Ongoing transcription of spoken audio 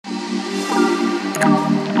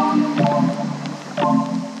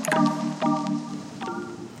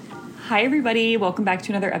Hi, everybody. Welcome back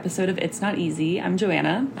to another episode of It's Not Easy. I'm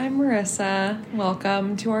Joanna. I'm Marissa.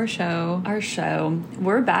 Welcome to our show.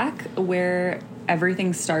 We're back where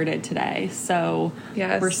everything started today. So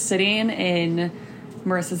yes. We're sitting in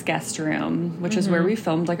Marissa's guest room, which is where we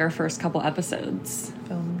filmed like our first couple episodes.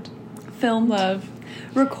 Filmed. Love.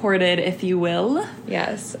 Recorded, if you will.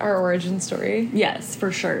 Yes, our origin story. Yes,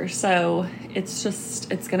 for sure. So it's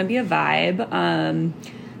going to be a vibe.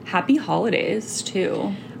 Happy holidays,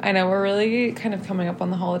 too. I know, we're really kind of coming up on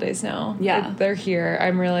the holidays now. Yeah. Like, they're here.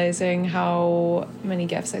 I'm realizing how many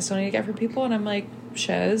gifts I still need to get for people, and I'm like,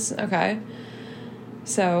 shiz, okay.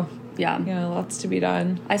 So, yeah, lots to be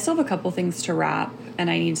done. I still have a couple things to wrap, and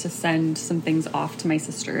I need to send some things off to my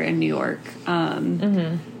sister in New York.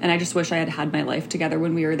 And I just wish I had my life together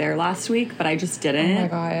when we were there last week, but I just didn't. Oh my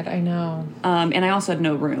God, I know. And I also had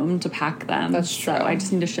no room to pack them. That's true. So I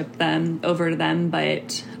just need to ship them over to them.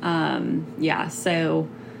 But, so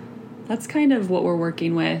that's kind of what we're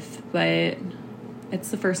working with. But it's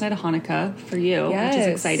the first night of Hanukkah for you, yes, which is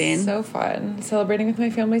exciting. So fun. Celebrating with my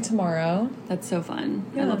family tomorrow. That's so fun.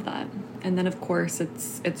 Yeah. I love that. And then, of course,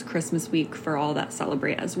 it's Christmas week for all that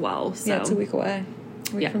celebrate as well. So. Yeah, it's a week away.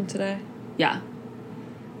 A week from today. Yeah.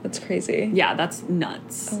 That's crazy. Yeah, that's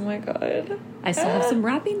nuts. Oh, my God. I still have some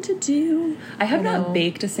wrapping to do. I have not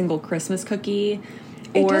baked a single Christmas cookie.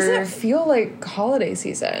 It doesn't feel like holiday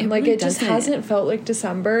season. It just hasn't felt like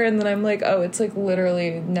December. And then I'm like, oh, it's like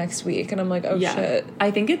literally next week. And I'm like, oh, shit.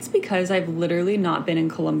 I think it's because I've literally not been in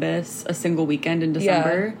Columbus a single weekend in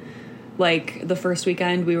December. Yeah. Like, the first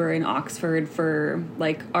weekend we were in Oxford for,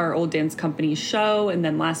 like, our old dance company's show. And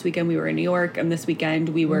then last weekend we were in New York. And this weekend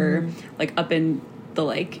we were, like, up in the,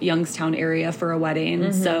 like, Youngstown area for a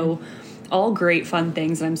wedding. So all great fun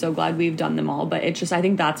things, and I'm so glad we've done them all. But it's just, I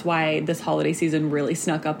think that's why this holiday season really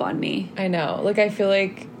snuck up on me. I know. Like, I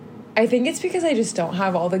think it's because I just don't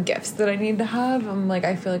have all the gifts that I need to have.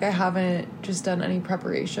 I feel like I haven't just done any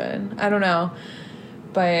preparation. I don't know.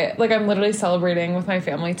 But, like, I'm literally celebrating with my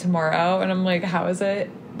family tomorrow, and I'm like, how is it,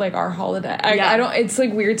 like, our holiday? I don't, it's,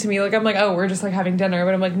 like, weird to me. Like, I'm like, oh, we're just, like, having dinner.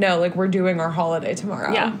 But I'm like, no, like, we're doing our holiday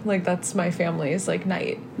tomorrow. Yeah. Like, that's my family's, like,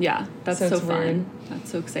 night. Yeah, that's so fun. Weird.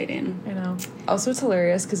 That's so exciting. I know. Also, it's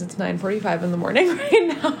hilarious because it's 9:45 in the morning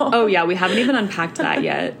right now. Oh, yeah. We haven't even unpacked that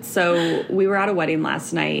yet. So we were at a wedding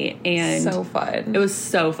last night, and so fun. It was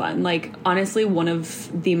so fun. Like, honestly, one of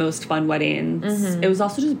the most fun weddings. It was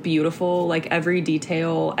also just beautiful. Like, every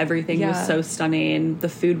detail, everything was so stunning. The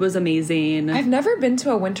food was amazing. I've never been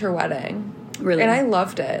to a winter wedding. Really? And I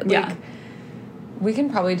loved it. Yeah. We can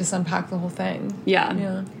probably just unpack the whole thing. Yeah.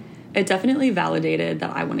 Yeah. It definitely validated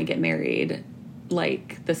that I want to get married,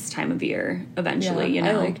 like, this time of year eventually,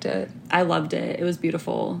 I liked it. I loved it. It was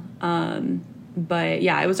beautiful. But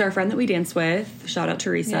yeah, it was our friend that we danced with. Shout out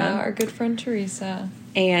Teresa. Yeah, our good friend Teresa.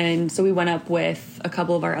 And so we went up with a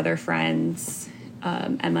couple of our other friends,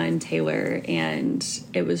 Emma and Taylor, and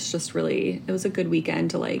it was just it was a good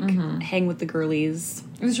weekend to, like, hang with the girlies.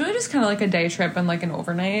 It was really just kind of like a day trip and, like, an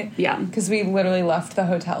overnight. Yeah. Because we literally left the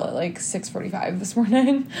hotel at, like, 6:45 this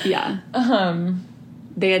morning. Yeah.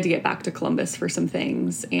 They had to get back to Columbus for some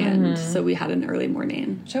things, and so we had an early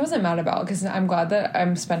morning. Which I wasn't mad about, because I'm glad that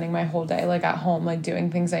I'm spending my whole day, like, at home, like,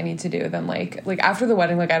 doing things I need to do. Then, like after the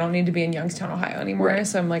wedding, like, I don't need to be in Youngstown, Ohio anymore. Right.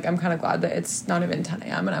 So I'm kind of glad that it's not even 10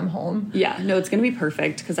 a.m. and I'm home. Yeah, no, it's going to be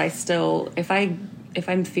perfect, because I still, if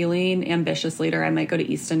I'm feeling ambitious later, I might go to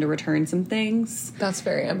Easton to return some things. That's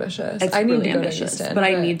very ambitious. It's I need really to go ambitious, to Easton, but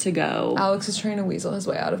I need to go. Alex is trying to weasel his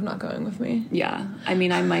way out of not going with me. Yeah. I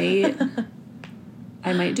mean, I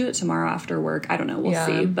might do it tomorrow after work. I don't know. We'll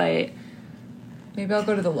see. But maybe I'll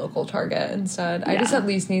go to the local Target instead. Yeah. I just at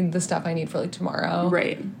least need the stuff I need for, like, tomorrow.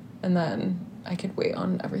 Right. And then I could wait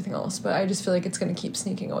on everything else. But I just feel like it's going to keep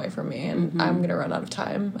sneaking away from me, and I'm going to run out of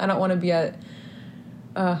time. I don't want to be at...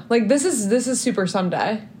 like, this is Super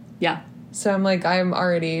Someday. Yeah. So I'm like, I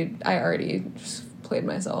already just played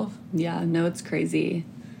myself. Yeah. No, it's crazy.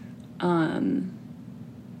 Yeah,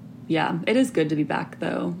 it is good to be back,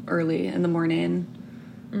 though, early in the morning.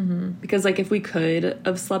 Because, like, if we could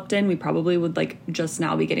have slept in, we probably would, like, just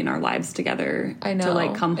now be getting our lives together. I know. To,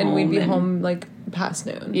 like, come home. And we'd be home, like, past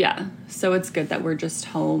noon. Yeah. So it's good that we're just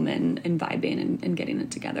home and vibing and getting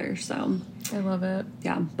it together. So I love it.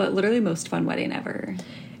 Yeah. But literally most fun wedding ever.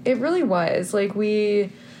 It really was. Like,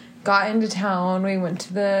 we got into town. We went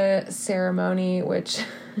to the ceremony, which...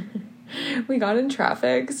 we got in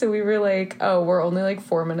traffic, so we were like, oh, we're only like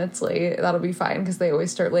 4 minutes late. That'll be fine, because they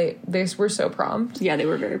always start late. They were so prompt. Yeah, they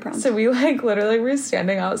were very prompt. So we like literally were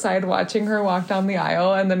standing outside watching her walk down the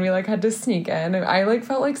aisle, and then we like had to sneak in. And I like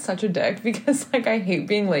felt like such a dick, because like I hate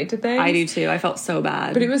being late to things. I do too. I felt so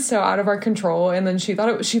bad. But it was so out of our control. And then she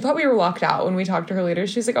thought we were locked out. When we talked to her later,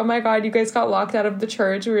 she's like, oh my God, you guys got locked out of the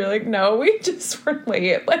church. We were like, no, we just were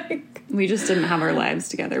late. Like, we just didn't have our lives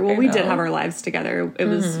together. Well, we did have our lives together. It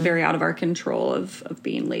was very out of our control of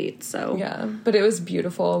being late. So yeah, but it was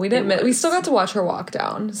beautiful. We still got to watch her walk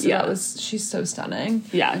down. So she's so stunning.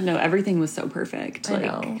 Yeah, no, everything was so perfect. I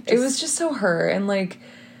know. It was just so her. And like,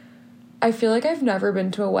 I feel like I've never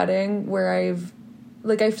been to a wedding where I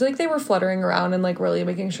feel like they were fluttering around and, like, really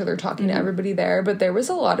making sure they're talking to everybody there. But there was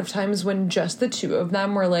a lot of times when just the two of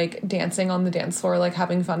them were, like, dancing on the dance floor, like,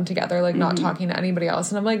 having fun together, like, not talking to anybody else.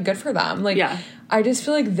 And I'm like, good for them. Like, I just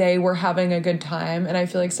feel like they were having a good time. And I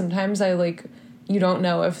feel like sometimes you don't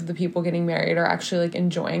know if the people getting married are actually, like,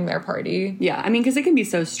 enjoying their party. Yeah, I mean, because it can be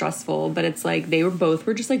so stressful, but it's, like, they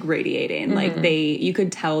were just, like, radiating. Like, you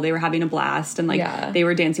could tell they were having a blast, and, like, they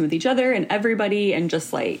were dancing with each other and everybody, and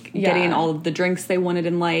just, like, getting all of the drinks they wanted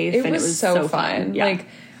in life. It was so fun. Yeah. Like,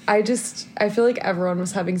 I feel like everyone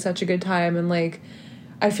was having such a good time, and, like,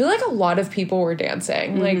 I feel like a lot of people were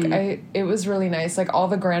dancing. Like, it was really nice. Like, all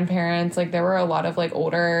the grandparents, like, there were a lot of, like,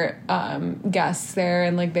 older guests there,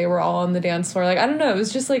 and, like, they were all on the dance floor. Like, I don't know. It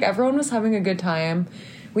was just, like, everyone was having a good time.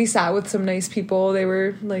 We sat with some nice people. They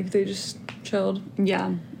were, like, they just chilled.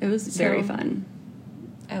 Yeah. It was very fun.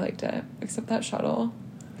 I liked it. Except that shuttle.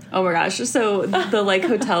 Oh, my gosh. So, the, like,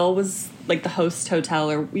 hotel was, like, the host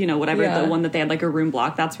hotel or, you know, whatever, the one that they had, like, a room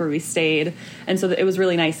block. That's where we stayed. And so it was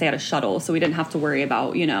really nice. They had a shuttle, so we didn't have to worry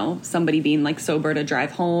about, you know, somebody being, like, sober to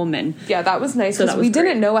drive home. And yeah, that was nice, because we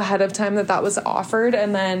didn't know ahead of time that was offered.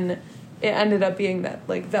 And then it ended up being that,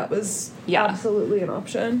 like, that was absolutely an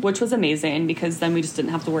option. Which was amazing, because then we just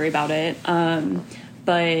didn't have to worry about it.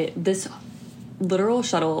 But this literal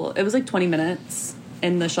shuttle, it was, like, 20 minutes.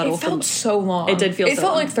 In the shuttle. It felt so long. It did feel so long. It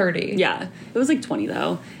felt like 30. Yeah. It was like 20,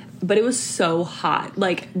 though. But it was so hot.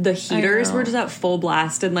 Like, the heaters were just at full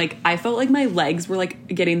blast. And, like, I felt like my legs were, like,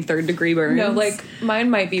 getting third-degree burns. No, like, mine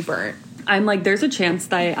might be burnt. I'm like, there's a chance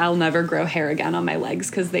that I'll never grow hair again on my legs,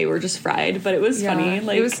 because they were just fried. But it was funny.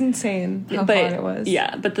 Like, it was insane how hot it was.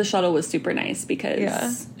 Yeah, but the shuttle was super nice,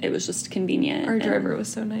 because it was just convenient. Our driver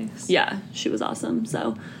was so nice. Yeah, she was awesome.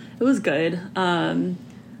 So it was good.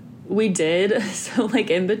 We did, so, like,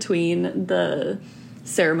 in between the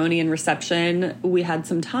ceremony and reception, we had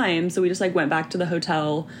some time, so we just, like, went back to the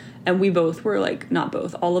hotel, and we both were, like, not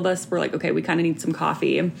both, all of us were like, okay, we kind of need some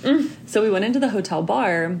coffee. So we went into the hotel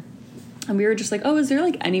bar, and we were just like, oh, is there,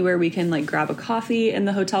 like, anywhere we can, like, grab a coffee in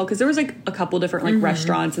the hotel? Because there was, like, a couple different, like,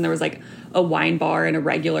 restaurants, and there was, like, a wine bar and a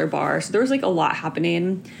regular bar, so there was, like, a lot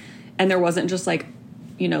happening, and there wasn't just, like,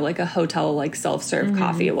 you know, like, a hotel, like, self-serve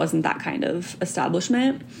coffee. It wasn't that kind of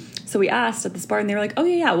establishment. So we asked at this bar, and they were like, oh,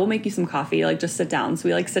 yeah, we'll make you some coffee. Like, just sit down. So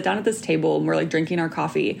we, like, sit down at this table, and we're, like, drinking our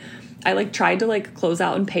coffee. I, like, tried to, like, close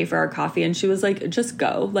out and pay for our coffee, and she was like, just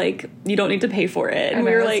go. Like, you don't need to pay for it. And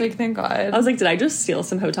we were like, thank God. I was like, did I just steal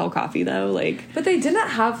some hotel coffee, though? Like, but they didn't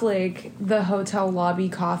have, like, the hotel lobby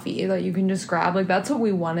coffee that you can just grab. Like, that's what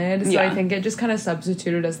we wanted. So I think it just kind of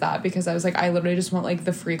substituted as that, because I was like, I literally just want, like,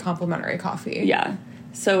 the free complimentary coffee. Yeah.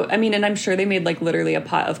 So, I mean, and I'm sure they made, like, literally a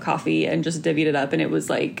pot of coffee and just divvied it up, and it was,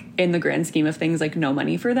 like, in the grand scheme of things, like, no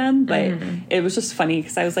money for them, but it was just funny,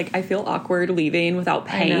 because I was like, I feel awkward leaving without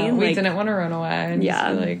paying. I know. We like, didn't want to run away and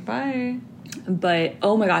just be like, bye. But,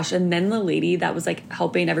 oh my gosh, and then the lady that was, like,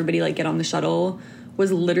 helping everybody, like, get on the shuttle was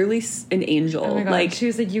literally an angel. Oh my God. Like, she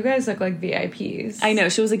was like, you guys look like VIPs. I know.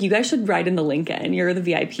 She was like, you guys should ride in the Lincoln. You're the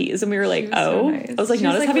VIPs. And we were like, oh. So nice. I was like,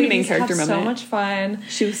 not as having a main character moment. So much fun.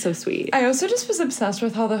 She was so sweet. I also just was obsessed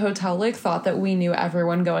with how the hotel, like, thought that we knew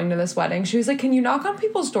everyone going to this wedding. She was like, can you knock on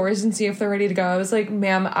people's doors and see if they're ready to go? I was like,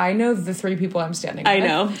 ma'am, I know the 3 people I'm standing with. I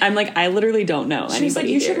know. I'm like, I literally don't know anybody. She was like,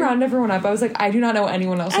 you should round everyone up. I was like, I do not know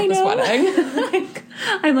anyone else at this wedding.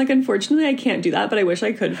 I'm like, unfortunately, I can't do that, but I wish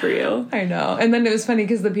I could for you. I know. And then it was funny,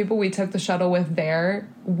 because the people we took the shuttle with there,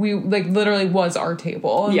 we, like, literally was our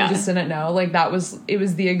table. And we just didn't know. Like, it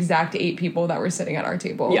was the exact 8 people that were sitting at our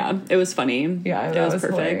table. Yeah, it was funny. Yeah, it was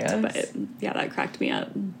perfect. Hilarious. But, yeah, that cracked me up.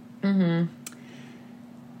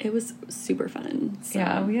 It was super fun. So.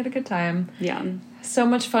 Yeah, we had a good time. Yeah. So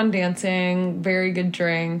much fun dancing, very good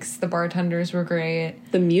drinks. The bartenders were great.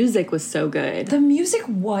 The music was so good. The music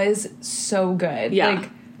was so good. Yeah. Like,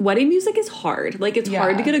 wedding music is hard. Like, it's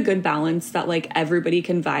hard to get a good balance that, like, everybody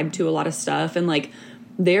can vibe to a lot of stuff. And, like,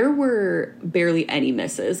 there were barely any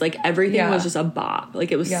misses. Like, everything Yeah. was just a bop.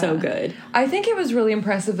 Like, it was so good. I think it was really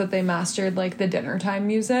impressive that they mastered, like, the dinner time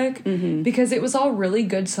music. Because it was all really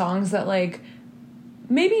good songs that, like,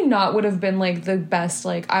 maybe not would have been, like, the best,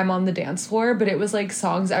 like, I'm on the dance floor, but it was, like,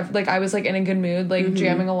 songs, like, I was, like, in a good mood, like,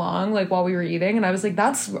 jamming along, like, while we were eating, and I was, like,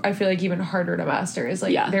 that's, I feel like, even harder to master, is,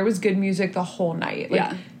 like, there was good music the whole night.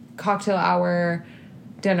 Like, cocktail hour,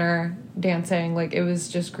 dinner, dancing, like, it was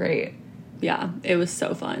just great. Yeah, it was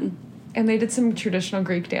so fun. And they did some traditional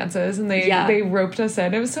Greek dances, and they roped us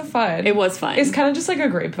in. It was so fun. It was fun. It's kind of just like a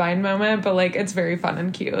grapevine moment, but, like, it's very fun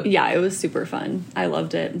and cute. Yeah, it was super fun. I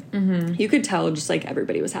loved it. You could tell just, like,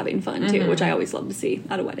 everybody was having fun, too, which I always love to see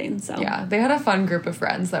at a wedding, so. Yeah, they had a fun group of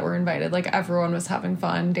friends that were invited. Like, everyone was having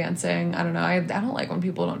fun, dancing. I don't know. I don't like when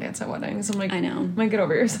people don't dance at weddings. I'm like, I know. I'm like, get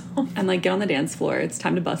over yourself. I'm like, get on the dance floor. It's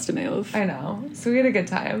time to bust a move. I know. So we had a good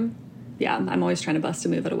time. Yeah, I'm always trying to bust a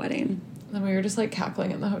move at a wedding. And we were just, like,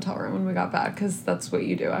 cackling in the hotel room when we got back, because that's what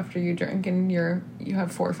you do after you drink and you have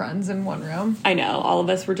 4 friends in one room. I know. All of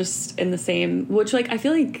us were just in the same, which, like, I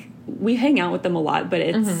feel like we hang out with them a lot, but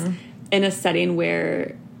it's in a setting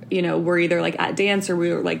where, you know, we're either, like, at dance or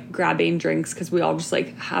we were, like, grabbing drinks, because we all just,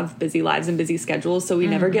 like, have busy lives and busy schedules, so we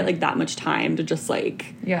never get, like, that much time to just, like,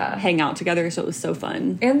 hang out together, so it was so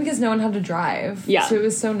fun. And because no one had to drive. Yeah. So it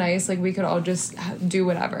was so nice. Like, we could all just do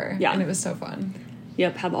whatever. Yeah. And it was so fun.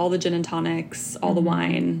 Yep, have all the gin and tonics, all the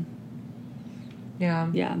wine. Yeah.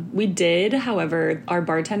 Yeah. We did, however, our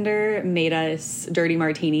bartender made us dirty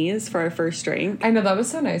martinis for our first drink. I know, that was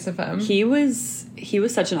so nice of him. He was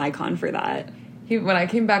such an icon for that. When I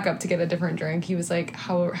came back up to get a different drink, he was like,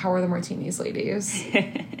 how are the martinis, ladies?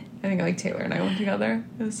 I think, like, Taylor and I went together.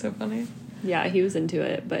 It was so funny. Yeah, he was into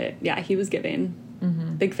it, but yeah, he was giving.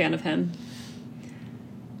 Big fan of him.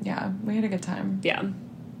 Yeah, we had a good time. Yeah.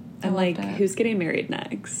 And, like, who's getting married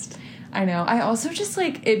next? I know. I also just,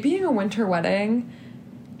 like, it being a winter wedding,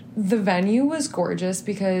 the venue was gorgeous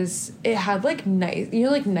because it had, like, nice, you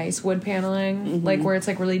know, like, nice wood paneling, like, where it's,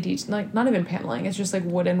 like, really like, not even paneling, it's just, like,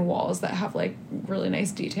 wooden walls that have, like, really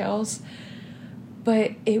nice details.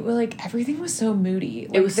 But it was, like, everything was so moody.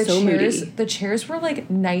 Like, it was so moody. The chairs were,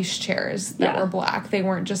 like, nice chairs that were black. They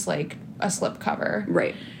weren't just, like, a slip cover.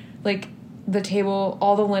 Right. Like, the table,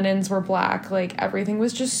 all the linens were black. Like, everything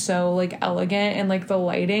was just so, like, elegant. And, like, the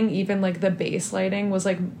lighting, even, like, the base lighting was,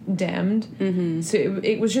 like, dimmed. So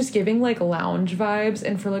it was just giving, like, lounge vibes.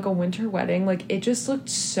 And for, like, a winter wedding, like, it just looked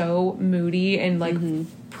so moody and, like,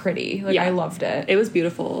 pretty. Like, I loved it. It was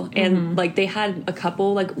beautiful. And, like, they had a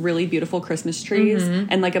couple, like, really beautiful Christmas trees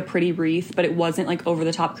and, like, a pretty wreath, but it wasn't, like,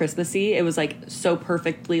 over-the-top Christmassy. It was, like, so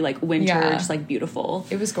perfectly, like, winter, just, like, beautiful.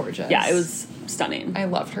 It was gorgeous. Yeah, it was stunning. I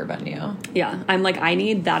loved her venue. Yeah. I'm like, I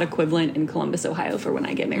need that equivalent in Columbus, Ohio for when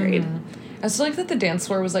I get married. I also like that the dance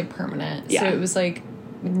floor was, like, permanent. Yeah. So it was, like,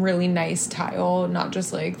 really nice tile, not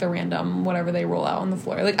just, like, the random whatever they roll out on the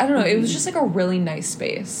floor. Like, I don't know. It was just, like, a really nice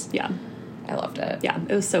space. Yeah. I loved it. Yeah,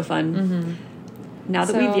 it was so fun. Now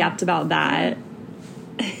that we've yapped about that,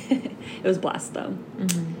 it was blessed, though.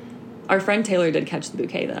 Our friend Taylor did catch the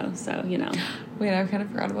bouquet, though, so, you know. Wait, I kind of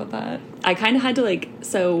forgot about that. I kind of had to, like,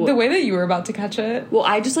 so... The way that you were about to catch it. Well,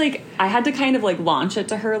 I just, like, I had to kind of, like, launch it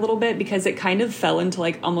to her a little bit because it kind of fell into,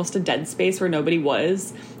 like, almost a dead space where nobody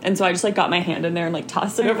was. And so I just, like, got my hand in there and, like,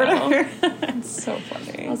 tossed it over to her. It's so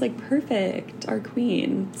funny. I was like, perfect, our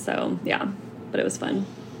queen. So, yeah, but it was fun.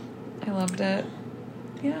 I loved it.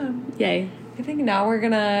 Yeah. Yay. I think now we're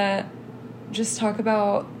gonna just talk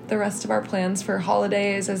about the rest of our plans for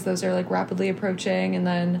holidays as those are, like, rapidly approaching, and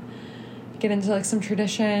then get into, like, some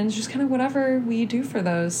traditions, just kind of whatever we do for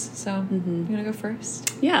those. So, you want to go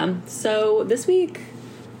first? Yeah. So this week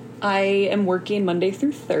I am working Monday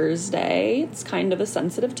through Thursday. It's kind of a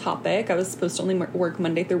sensitive topic. I was supposed to only work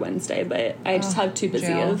Monday through Wednesday, but I just had too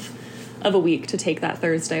busy of a week to take that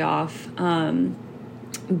Thursday off.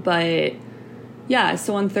 But yeah,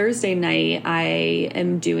 so on Thursday night, I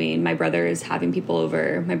am doing, my brother is having people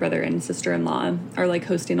over. My brother and sister-in-law are, like,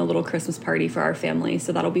 hosting a little Christmas party for our family.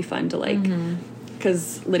 So that'll be fun to, like,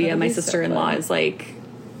 because Lydia, my sister-in-law, is, like,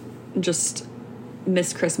 just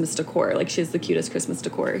Miss Christmas decor. Like, she has the cutest Christmas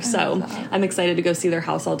decor. So I'm excited to go see their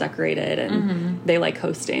house all decorated, and they like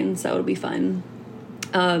hosting, so it'll be fun.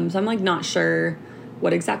 So I'm, like, not sure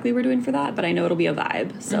what exactly we're doing for that, but I know it'll be a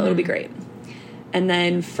vibe, so it'll be great. And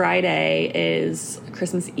then Friday is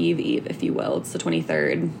Christmas Eve, if you will. It's the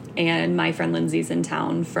 23rd. And my friend Lindsay's in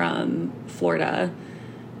town from Florida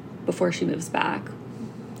before she moves back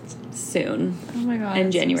soon. Oh, my God.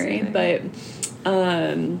 In January. But,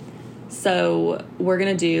 so we're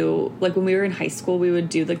going to do, like, when we were in high school, we would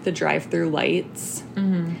do, like, the drive-through lights.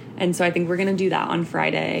 And And so I think we're going to do that on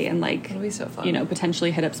Friday and, like, It'll be so fun. you know,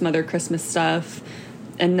 potentially hit up some other Christmas stuff.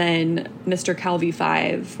 And then Mr. Calvi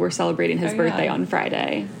 5, we're celebrating his birthday on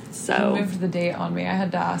Friday. So he moved the date on me. I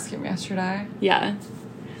had to ask him yesterday. Yeah.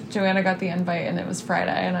 Joanna got the invite and it was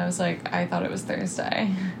Friday, and I was like, I thought it was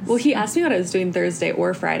Thursday. Well, he asked me what I was doing Thursday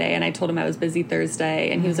or Friday, and I told him I was busy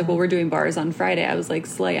Thursday, and he was like, well, we're doing bars on Friday. I was like,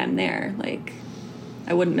 slay, I'm there. Like,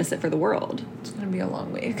 I wouldn't miss it for the world. It's gonna be a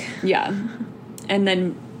long week. Yeah. And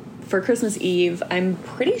then for Christmas Eve, I'm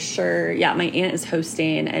pretty sure, my aunt is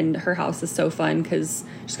hosting, and her house is so fun because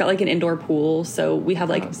she's got, like, an indoor pool, so we have,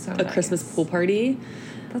 like, a Christmas pool party.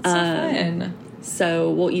 That's so fun. So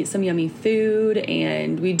we'll eat some yummy food,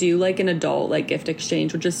 and we do, like, an adult, like, gift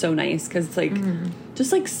exchange, which is so nice because it's, like,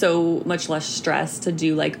 just, like, so much less stress to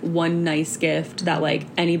do, like, one nice gift that, like,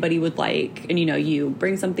 anybody would like. And, you know, you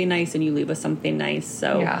bring something nice and you leave with something nice.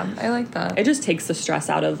 So yeah, I like that. It just takes the stress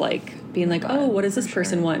out of, like, being like, oh, what does this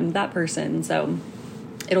person want and that person? So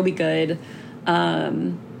it'll be good.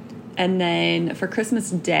 And then for Christmas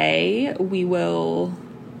Day,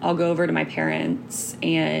 I'll go over to my parents,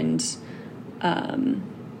 and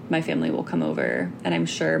my family will come over, and I'm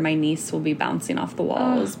sure my niece will be bouncing off the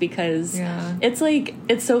walls because it's like,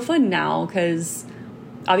 it's so fun now because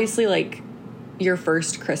obviously, like, your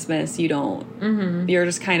first Christmas, you're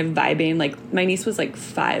just kind of vibing. Like, my niece was like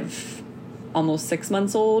 5, almost 6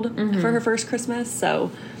 months old for her first Christmas.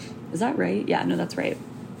 So is that right? Yeah, no, that's right.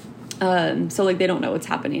 So, like, they don't know what's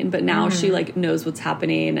happening, but now she, like, knows what's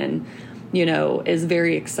happening and, you know, is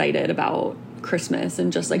very excited about Christmas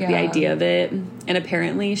and just, like, the idea of it. And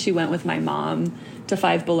apparently she went with my mom to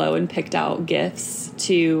Five Below and picked out gifts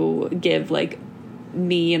to give, like,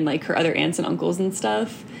 me and, like, her other aunts and uncles and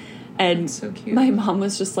stuff. And so cute. My mom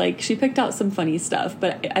was just like, she picked out some funny stuff,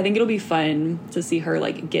 but I think it'll be fun to see her,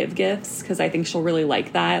 like, give gifts because I think she'll really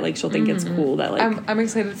like that. Like, she'll think it's cool that, like, I'm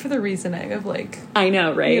excited for the reasoning of, like, I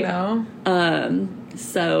know, right? You know?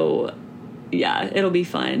 So yeah, it'll be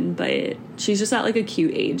fun, but she's just at, like, a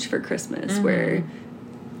cute age for Christmas where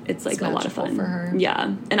it's, like, a lot of fun for her.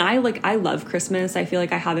 Yeah. And I love Christmas. I feel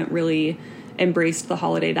like I haven't really embraced the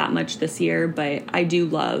holiday that much this year, but I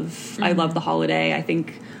love the holiday. I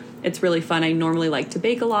think it's really fun. I normally like to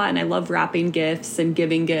bake a lot, and I love wrapping gifts and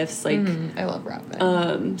giving gifts. Like, I love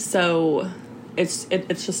wrapping. So it's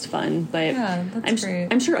just fun, but that's great.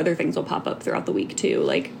 I'm sure other things will pop up throughout the week too.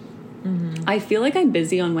 Like, I feel like I'm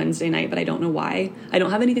busy on Wednesday night, but I don't know why. I don't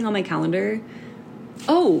have anything on my calendar.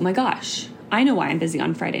 Oh my gosh. I know why I'm busy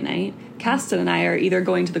on Friday night. Caston and I are either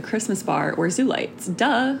going to the Christmas bar or Zoo Lights.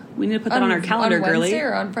 Duh. We need to put that on our calendar, girly. On Wednesday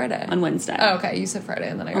or on Friday? On Wednesday. Oh, okay. You said Friday,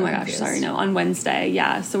 and then I got confused. Gosh, sorry. No, on Wednesday.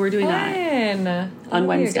 Yeah, so we're doing that on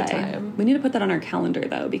Wednesday. We need to put that on our calendar,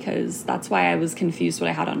 though, because that's why I was confused what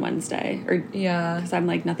I had on Wednesday. Because I'm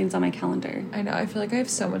like, nothing's on my calendar. I know. I feel like I have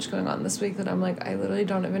so much going on this week that I'm like, I literally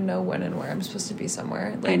don't even know when and where I'm supposed to be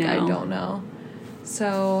somewhere. Like, I don't know.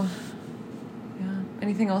 So, yeah.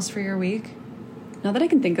 Anything else for your week? Not that I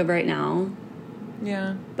can think of right now.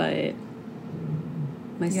 Yeah. But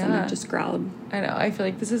my stomach just growled. I know. I feel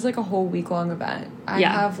like this is, like, a whole week-long event. I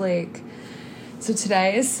have, like... So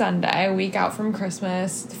today is Sunday, a week out from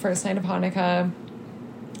Christmas, the first night of Hanukkah.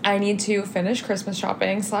 I need to finish Christmas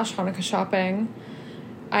shopping / Hanukkah shopping.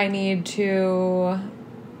 I need to...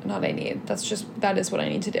 that is what I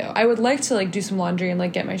need to do. I would like to, like, do some laundry and,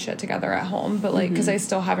 like, get my shit together at home, but, like, because I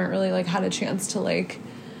still haven't really, like, had a chance to, like...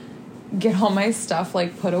 get all my stuff,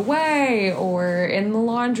 like, put away or in the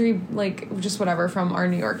laundry, like, just whatever from our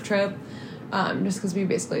New York trip. Just because we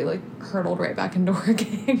basically, like, hurtled right back into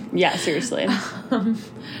working. Yeah, seriously.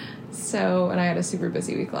 So, and I had a super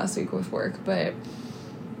busy week last week with work, but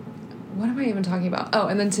what am I even talking about? Oh,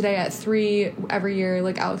 and then today at 3, every year,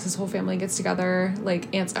 like, Alex's whole family gets together,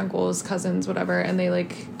 like, aunts, uncles, cousins, whatever, and they,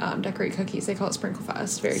 like, decorate cookies. They call it Sprinkle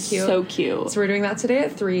Fest. Very cute. So cute. So we're doing that today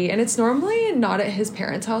at 3, and it's normally not at his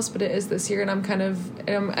parents' house, but it is this year, and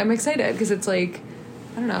I'm excited, because it's, like,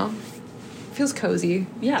 I don't know, it feels cozy.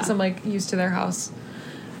 Yeah. Because I'm, like, used to their house.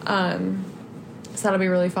 So that'll be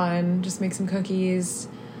really fun. Just make some cookies.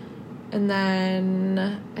 And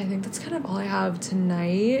then I think that's kind of all I have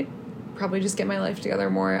tonight. Probably just get my life together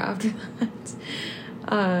more after that.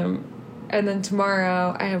 And then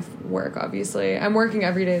tomorrow I have work, obviously. I'm working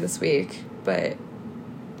every day this week, but...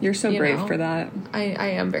 You're so brave for that. I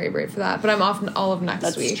am very brave for that. But I'm off all of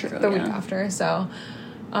next week. True, the week after. So,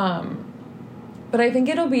 but I think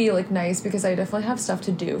it'll be, like, nice because I definitely have stuff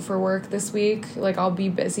to do for work this week. Like, I'll be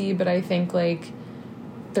busy, but I think, like,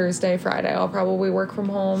 Thursday, Friday, I'll probably work from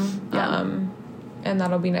home. Yeah. And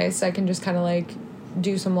that'll be nice. I can just kind of, like...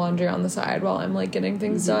 do some laundry on the side while I'm, like, getting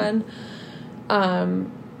things done.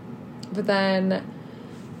 But then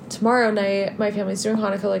tomorrow night, my family's doing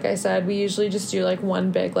Hanukkah, like I said. We usually just do, like,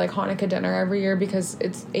 one big, like, Hanukkah dinner every year because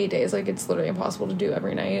it's 8 days. Like, it's literally impossible to do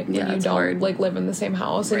every night when you don't, hard. Like, live in the same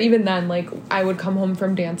house. Right. And even then, like, I would come home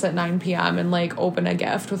from dance at 9 p.m. and, like, open a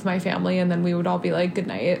gift with my family, and then we would all be like, good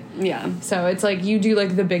night. Yeah. So it's, like, you do,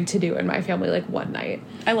 like, the big to-do in my family, like, one night.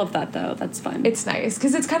 I love that, though. That's fun. It's nice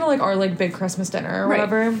because it's kind of like our, like, big Christmas dinner or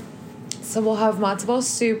whatever. So we'll have matzo ball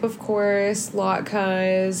soup, of course,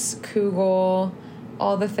 latkes, kugel,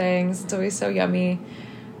 all the things. It's always so yummy.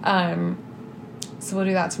 So we'll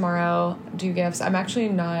do that tomorrow, do gifts. I'm actually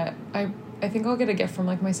not, I think I'll get a gift from,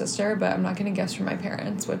 like, my sister, but I'm not getting gifts from my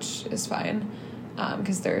parents, which is fine,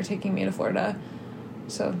 because they're taking me to Florida.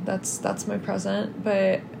 So that's my present,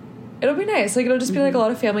 but it'll be nice. Like, it'll just be, like, a lot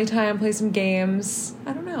of family time, play some games.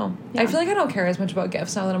 I don't know. Yeah. I feel like I don't care as much about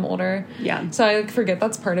gifts now that I'm older. Yeah. So I, like, forget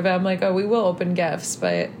that's part of it. I'm like, oh, we will open gifts,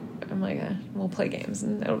 but I'm like, we'll play games,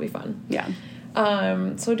 and it'll be fun. Yeah.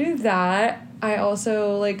 So do that. I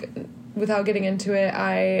also, like, without getting into it,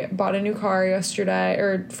 I bought a new car yesterday,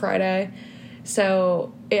 or Friday,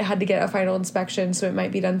 so it had to get a final inspection, so it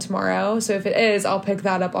might be done tomorrow. So if it is, I'll pick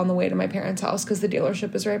that up on the way to my parents' house, because the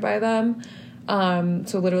dealership is right by them.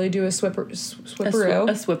 So literally do a Swiffer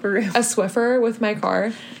with my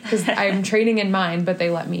car, because I'm trading in mine, but they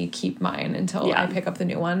let me keep mine until I pick up the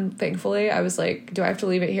new one. Thankfully, I was like, do I have to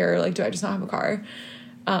leave it here? Like, do I just not have a car?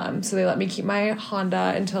 So they let me keep my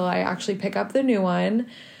Honda until I actually pick up the new one.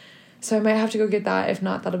 So I might have to go get that. If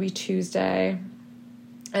not, that'll be Tuesday.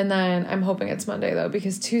 And then I'm hoping it's Monday, though,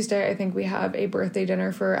 because Tuesday I think we have a birthday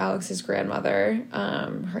dinner for Alex's grandmother,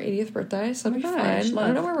 her 80th birthday, so that'll be fun. I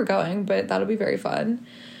don't know where we're going, but that'll be very fun.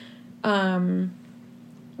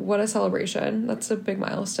 What a celebration. That's a big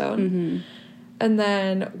milestone. Mm-hmm. And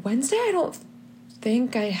then Wednesday, I don't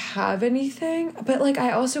think I have anything, but, like,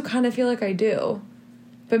 I also kind of feel like I do.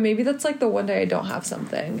 But maybe that's, like, the one day I don't have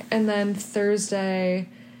something. And then Thursday,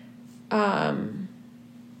 I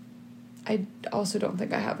also don't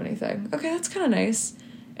think I have anything. Okay, that's kind of nice.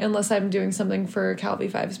 Unless I'm doing something for Calvi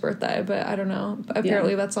 5's birthday, but I don't know.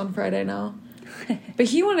 Apparently that's on Friday now. But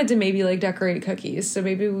he wanted to maybe, like, decorate cookies, so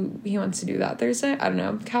maybe he wants to do that Thursday. I don't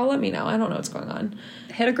know. Cal, let me know. I don't know what's going on.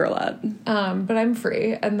 Hit a girl up. But I'm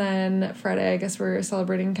free. And then Friday, I guess we're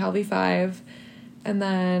celebrating Calvi 5. And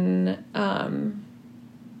then,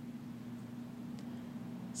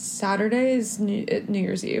 Saturday is New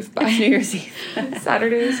Year's Eve. It's New Year's Eve.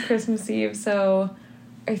 Saturday is Christmas Eve, so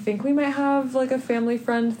I think we might have, like, a family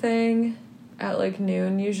friend thing at, like,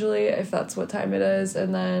 noon usually, if that's what time it is,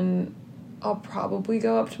 and then I'll probably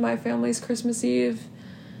go up to my family's Christmas Eve,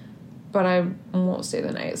 but I won't stay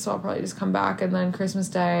the night, so I'll probably just come back, and then Christmas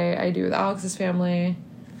Day I do with Alex's family,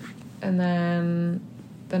 and then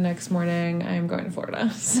the next morning I'm going to Florida.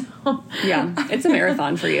 So yeah, it's a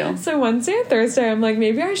marathon for you. So Wednesday and Thursday I'm like,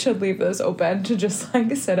 maybe I should leave those open to just,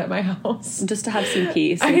 like, sit at my house, just to have some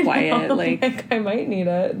peace and quiet. Know, like I might need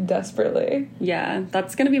it desperately. Yeah,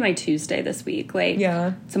 that's gonna be my Tuesday this week. Like,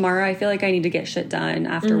 tomorrow I feel like I need to get shit done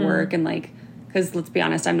after work, and, like, because let's be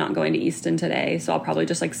honest, I'm not going to Easton today, so I'll probably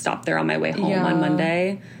just, like, stop there on my way home on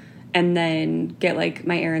Monday. And then get, like,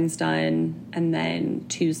 my errands done. And then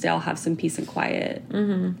Tuesday I'll have some peace and quiet.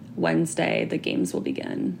 Mm-hmm. Wednesday the games will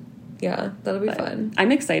begin. Yeah, that'll be fun.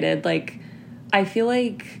 I'm excited. Like, I feel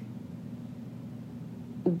like,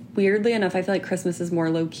 weirdly enough, I feel like Christmas is more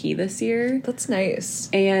low-key this year. That's nice.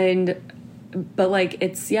 But, like,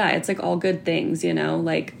 it's like, all good things, you know?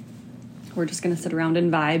 Like, we're just gonna sit around and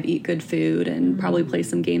vibe, eat good food, and probably play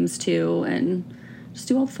some games, too, and just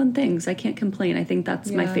do all the fun things. I can't complain. I think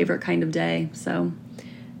that's my favorite kind of day, so.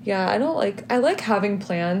 Yeah, I like having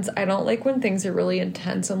plans. I don't like when things are really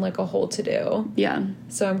intense and, like, a whole to-do. Yeah.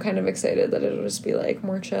 So I'm kind of excited that it'll just be, like,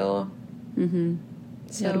 more chill. Mm-hmm.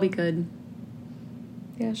 So it'll be good.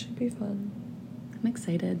 Yeah, it should be fun. I'm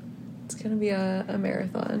excited. It's gonna be a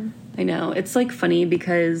marathon. I know. It's, like, funny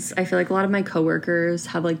because I feel like a lot of my coworkers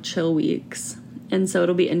have, like, chill weeks. And so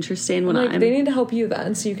it'll be interesting when they need to help you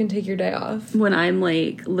then so you can take your day off. When I'm,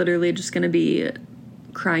 like, literally just going to be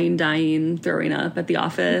crying, dying, throwing up at the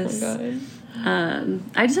office. Oh, my God.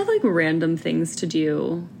 I just have, like, random things to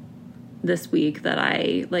do this week that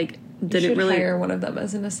I, like, didn't really hire one of them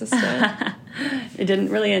as an assistant. I didn't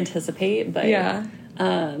really anticipate, but yeah.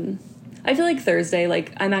 I feel like Thursday,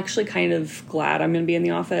 like, I'm actually kind of glad I'm going to be in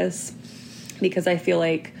the office because I feel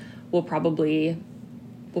like we'll probably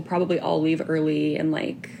all leave early and,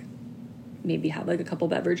 like, maybe have, like, a couple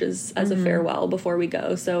beverages as a farewell before we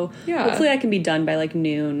go. So hopefully I can be done by, like,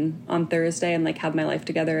 noon on Thursday and, like, have my life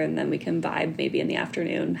together, and then we can vibe maybe in the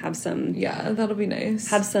afternoon, have some... Yeah, that'll be nice.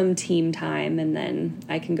 Have some team time, and then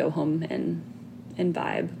I can go home and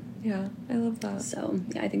vibe. Yeah, I love that. So,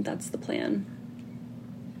 yeah, I think that's the plan.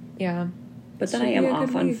 Yeah. But then I am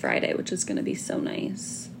off on Friday, which is going to be so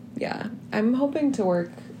nice. Yeah. I'm hoping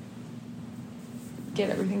to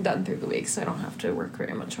get everything done through the week so I don't have to work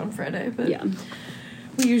very much on Friday. But yeah,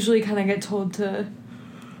 we usually kind of get told to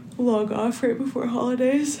log off right before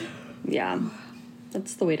holidays. Yeah.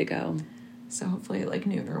 That's the way to go. So hopefully like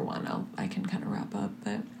noon or 1 I can kind of wrap up,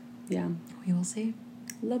 but yeah, we will see.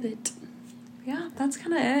 Love it. Yeah, that's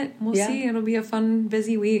kind of it. We'll see. It'll be a fun,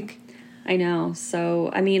 busy week. I know.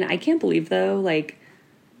 So, I mean, I can't believe, though, like,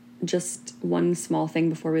 just one small thing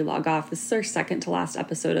before we log off. This is our second to last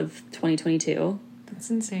episode of 2022.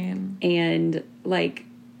 That's insane. And, like,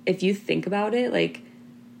 if you think about it, like,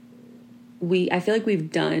 I feel like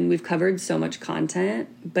we've covered so much content,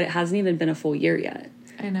 but it hasn't even been a full year yet.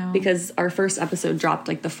 I know. Because our first episode dropped,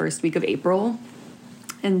 like, the first week of April.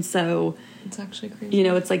 And so... It's actually crazy. You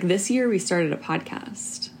know, it's like this year we started a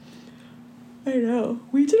podcast. I know.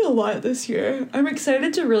 We did a lot this year. I'm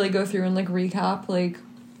excited to really go through and, like, recap, like,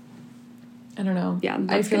 I don't know. Yeah,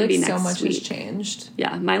 I feel like so much has changed.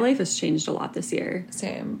 Yeah, my life has changed a lot this year.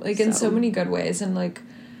 Same. Like, in so many good ways. And, like,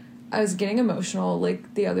 I was getting emotional,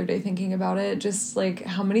 like, the other day thinking about it. Just, like,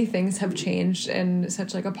 how many things have changed in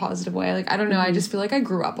such, like, a positive way. Like, I don't know. I just feel like I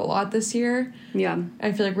grew up a lot this year. Yeah.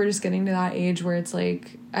 I feel like we're just getting to that age where it's,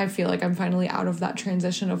 like, I feel like I'm finally out of that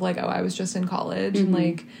transition of, like, oh, I was just in college. And,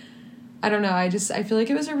 like, I don't know. I feel like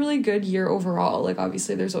it was a really good year overall. Like,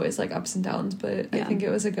 obviously, there's always, like, ups and downs. But I think it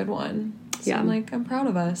was a good one. So I'm proud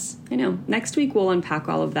of us. I know. Next week we'll unpack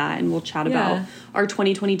all of that and we'll chat about our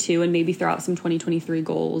 2022 and maybe throw out some 2023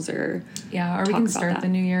 goals or or we can start the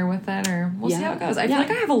new year with it, or we'll see how it goes. I feel like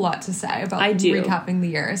I have a lot to say about recapping the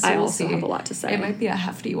year. So I we'll also see. have a lot to say. It might be a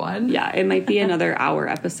hefty one. Yeah, it might be another hour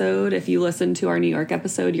episode. If you listen to our New York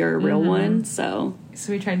episode, you're a real one. So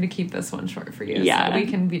we tried to keep this one short for you so we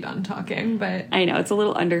can be done talking. But I know it's a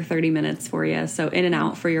little under 30 minutes for you, so in and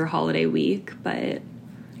out for your holiday week. But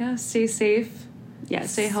yeah, stay safe.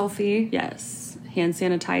 Yes. Stay healthy. Yes. Hand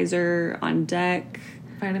sanitizer on deck.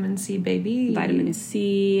 Vitamin C, baby. Vitamin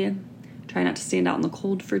C. Try not to stand out in the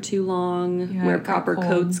cold for too long. Yeah, wear proper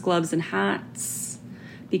coats, gloves, and hats.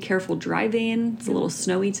 Be careful driving. It's a little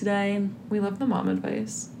snowy today. We love the mom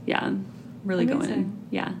advice. Yeah. Really Amazing. going in.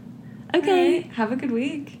 Yeah. Okay. Right. Have a good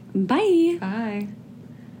week. Bye. Bye.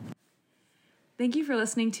 Thank you for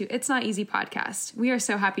listening to It's Not Easy podcast. We are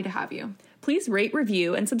so happy to have you. Please rate,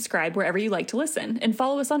 review, and subscribe wherever you like to listen. And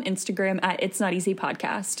follow us on Instagram at It's Not Easy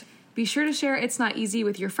Podcast. Be sure to share It's Not Easy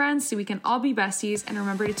with your friends so we can all be besties, and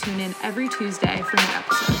remember to tune in every Tuesday for new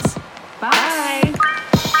episodes.